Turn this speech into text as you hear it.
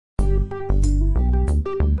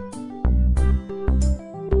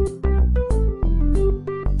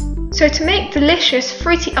So to make delicious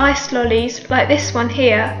fruity iced lollies like this one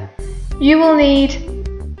here, you will need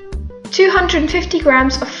 250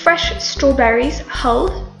 grams of fresh strawberries hull,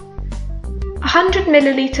 100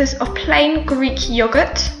 milliliters of plain Greek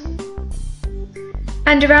yogurt,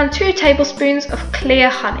 and around 2 tablespoons of clear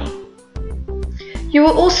honey. You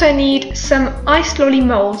will also need some iced lolly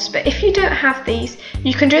moulds, but if you don't have these,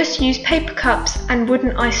 you can just use paper cups and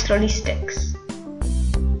wooden iced lolly sticks.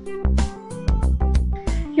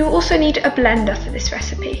 You will also need a blender for this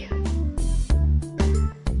recipe.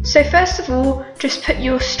 So first of all, just put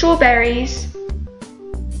your strawberries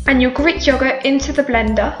and your Greek yogurt into the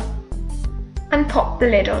blender and pop the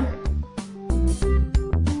lid on.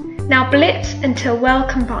 Now blitz until well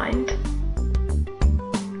combined.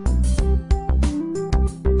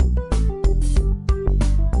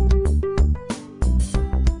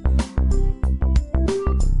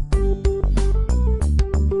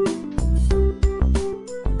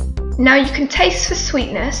 Now you can taste for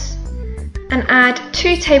sweetness and add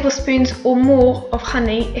 2 tablespoons or more of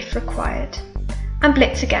honey if required, and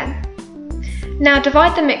blitz again. Now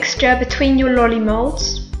divide the mixture between your lolly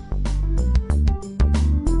moulds.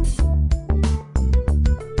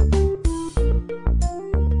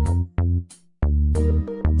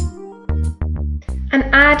 And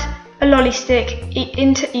add a lolly stick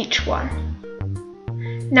into each one.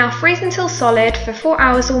 Now freeze until solid for 4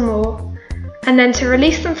 hours or more, and then to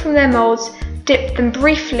release them from their moulds, dip them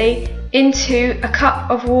briefly into a cup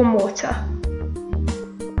of warm water.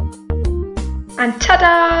 And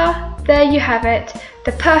ta-da! There you have it,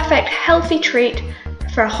 the perfect healthy treat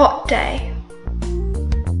for a hot day.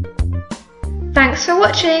 Thanks for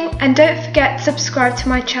watching, and don't forget to subscribe to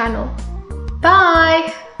my channel.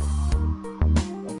 Bye!